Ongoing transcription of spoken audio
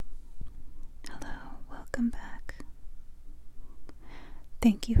welcome back.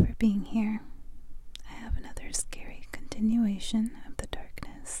 Thank you for being here. I have another scary continuation of the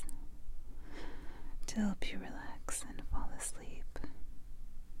darkness to help you relax and fall asleep.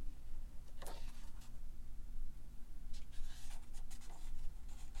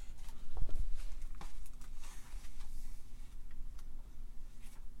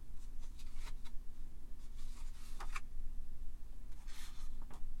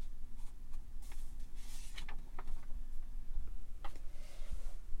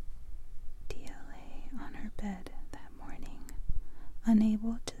 On her bed that morning,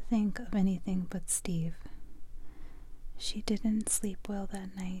 unable to think of anything but Steve. She didn't sleep well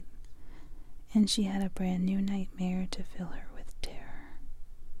that night, and she had a brand new nightmare to fill her with terror.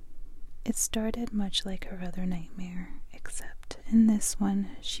 It started much like her other nightmare, except in this one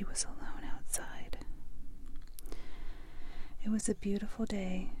she was alone outside. It was a beautiful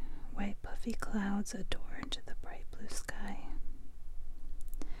day. White puffy clouds adorned the bright blue sky.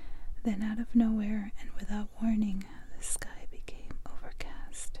 Then out of nowhere and without warning, the sky became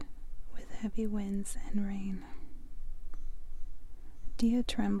overcast with heavy winds and rain. Dia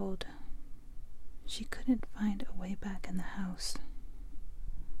trembled. She couldn't find a way back in the house.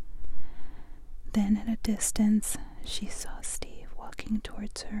 Then at a distance, she saw Steve walking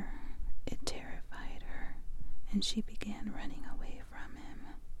towards her. It terrified her, and she began running away from him.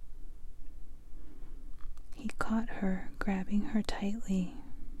 He caught her, grabbing her tightly.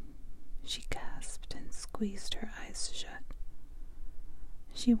 She gasped and squeezed her eyes shut.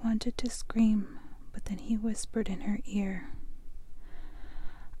 She wanted to scream, but then he whispered in her ear,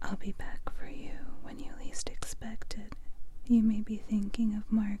 "I'll be back for you when you least expect it. You may be thinking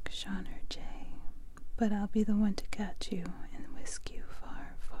of Mark, Sean, or Jay, but I'll be the one to catch you and whisk you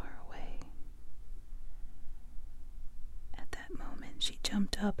far, far away." At that moment, she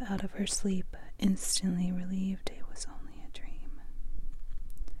jumped up out of her sleep, instantly relieved it was only a dream.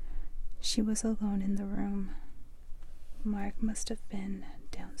 She was alone in the room. Mark must have been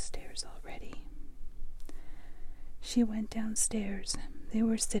downstairs already. She went downstairs. They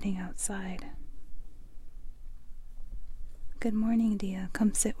were sitting outside. "Good morning, Dia.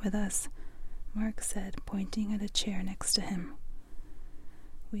 Come sit with us," Mark said, pointing at a chair next to him.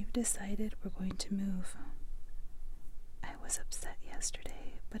 "We've decided we're going to move. I was upset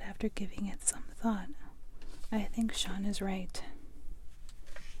yesterday, but after giving it some thought, I think Sean is right.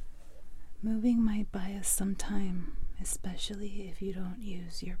 Moving might buy us some time, especially if you don't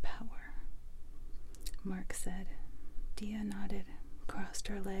use your power," Mark said. Dia nodded, crossed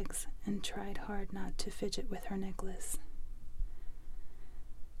her legs, and tried hard not to fidget with her necklace.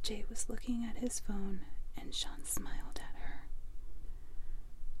 Jay was looking at his phone, and Sean smiled at her.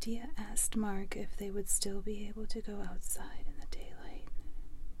 Dia asked Mark if they would still be able to go outside in the daylight.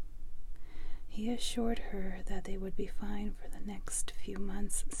 He assured her that they would be fine for the next few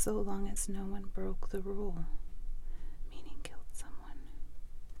months so long as no one broke the rule, meaning killed someone.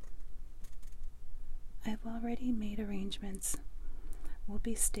 "I've already made arrangements. We'll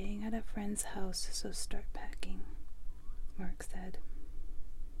be staying at a friend's house, so start packing," Mark said.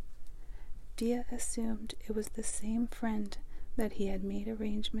 Dia assumed it was the same friend that he had made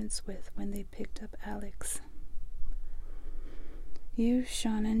arrangements with when they picked up Alex. "You,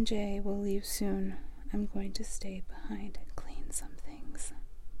 Sean, and Jay will leave soon. I'm going to stay behind and clean some things,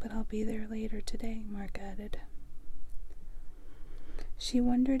 but I'll be there later today," Mark added. She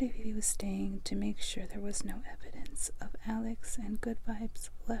wondered if he was staying to make sure there was no evidence of Alex and good vibes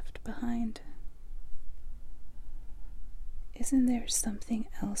left behind. "Isn't there something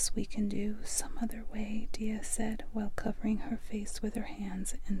else we can do some other way?" Dia said while covering her face with her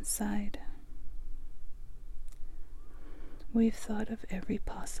hands and sighed. "We've thought of every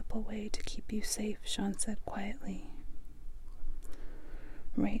possible way to keep you safe," Sean said quietly.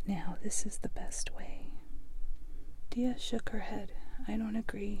 "Right now, this is the best way." Dia shook her head. "I don't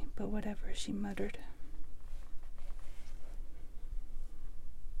agree, but whatever," she muttered.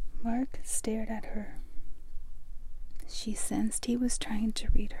 Mark stared at her. She sensed he was trying to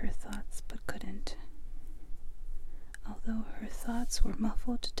read her thoughts, but couldn't. Although her thoughts were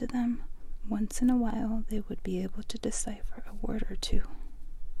muffled to them, once in a while they would be able to decipher a word or two.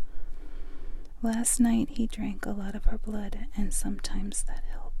 Last night he drank a lot of her blood, and sometimes that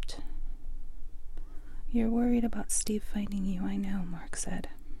helped. "You're worried about Steve finding you, I know," Mark said.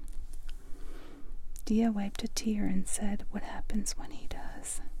 Dia wiped a tear and said, "What happens when he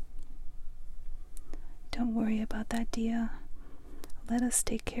does?" "Don't worry about that, Dia. Let us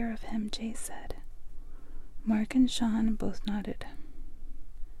take care of him," Jay said. Mark and Sean both nodded.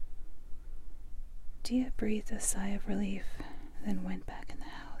 Dia breathed a sigh of relief, then went back in the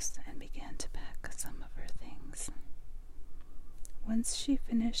house and began to pack some of her Once she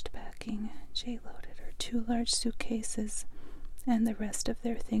finished packing, Jay loaded her 2 large suitcases and the rest of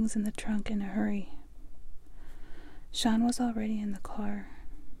their things in the trunk in a hurry. Sean was already in the car.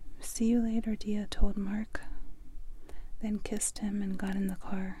 "See you later," Dia told Mark, then kissed him and got in the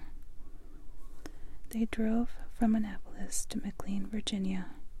car. They drove from Annapolis to McLean,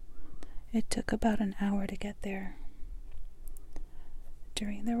 Virginia. It took about an hour to get there.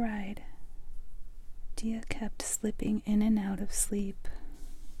 During the ride, Dia kept slipping in and out of sleep.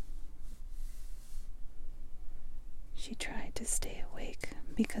 She tried to stay awake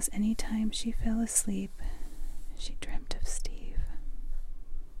because any time she fell asleep, she dreamt of Steve.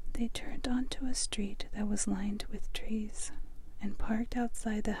 They turned onto a street that was lined with trees and parked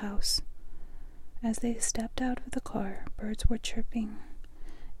outside the house. As they stepped out of the car, birds were chirping,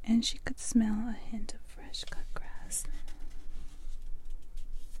 and she could smell a hint of fresh cut grass.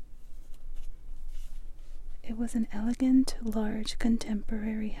 It was an elegant, large,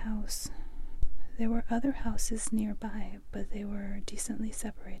 contemporary house. There were other houses nearby, but they were decently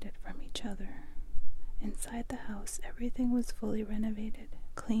separated from each other. Inside the house, everything was fully renovated,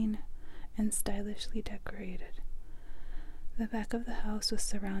 clean, and stylishly decorated. The back of the house was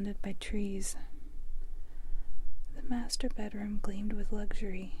surrounded by trees. The master bedroom gleamed with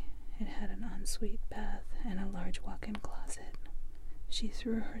luxury. It had an ensuite bath and a large walk-in closet. She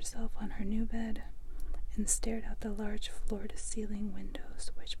threw herself on her new bed and stared out the large floor-to-ceiling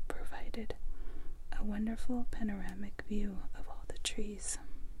windows, which provided a wonderful panoramic view of all the trees.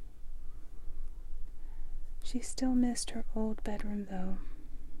 She still missed her old bedroom, though,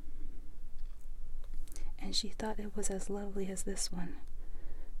 and she thought it was as lovely as this one,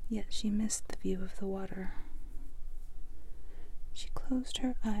 yet she missed the view of the water. She closed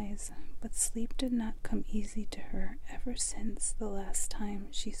her eyes, but sleep did not come easy to her ever since the last time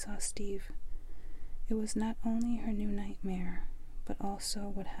she saw Steve. It was not only her new nightmare, but also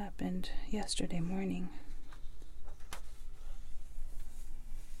what happened yesterday morning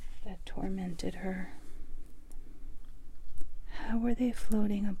that tormented her. How were they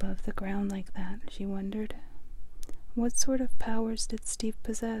floating above the ground like that, she wondered. What sort of powers did Steve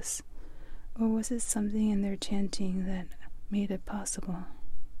possess, or was it something in their chanting that made it possible?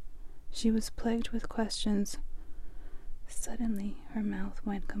 She was plagued with questions. Suddenly, her mouth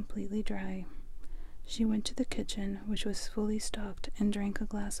went completely dry. She went to the kitchen, which was fully stocked, and drank a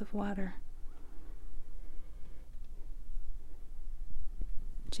glass of water.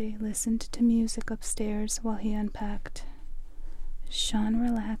 Jay listened to music upstairs while he unpacked. Sean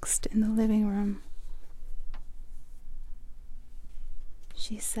relaxed in the living room.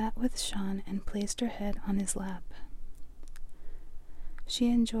 She sat with Sean and placed her head on his lap. She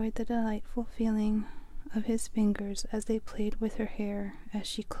enjoyed the delightful feeling of his fingers as they played with her hair as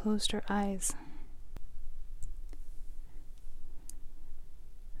she closed her eyes.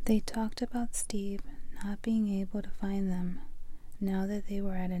 They talked about Steve not being able to find them now that they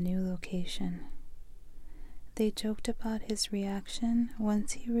were at a new location. They joked about his reaction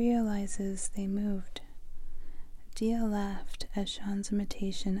once he realizes they moved. Dia laughed at Sean's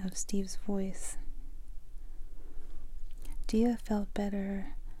imitation of Steve's voice. Dia felt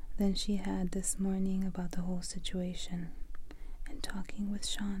better than she had this morning about the whole situation, and talking with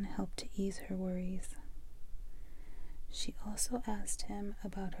Sean helped to ease her worries. She also asked him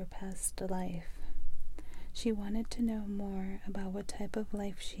about her past life. She wanted to know more about what type of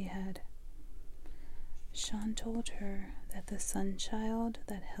life she had. Sean told her that the sun child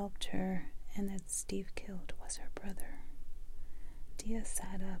that helped her and that Steve killed was her brother. Dia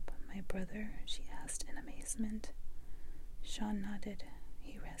sat up. "My brother?" she asked in amazement. Sean nodded.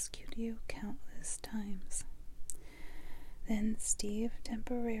 "He rescued you countless times. Then Steve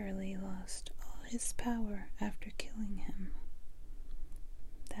temporarily lost all his power after killing him.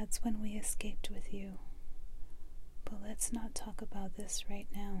 That's when we escaped with you. But let's not talk about this right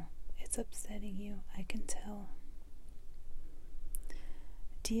now. It's upsetting you, I can tell."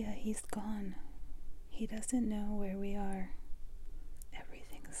 "Dia, he's gone. He doesn't know where we are.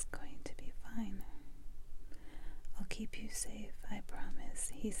 Everything is going to be fine. I'll keep you safe, I promise,"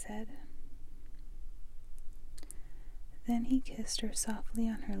 he said. Then he kissed her softly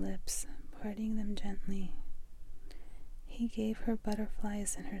on her lips, parting them gently. He gave her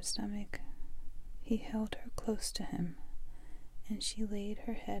butterflies in her stomach. He held her close to him, and she laid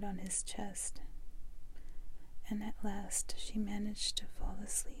her head on his chest. And at last she managed to fall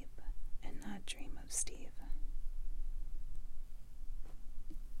asleep and not dream of Steve.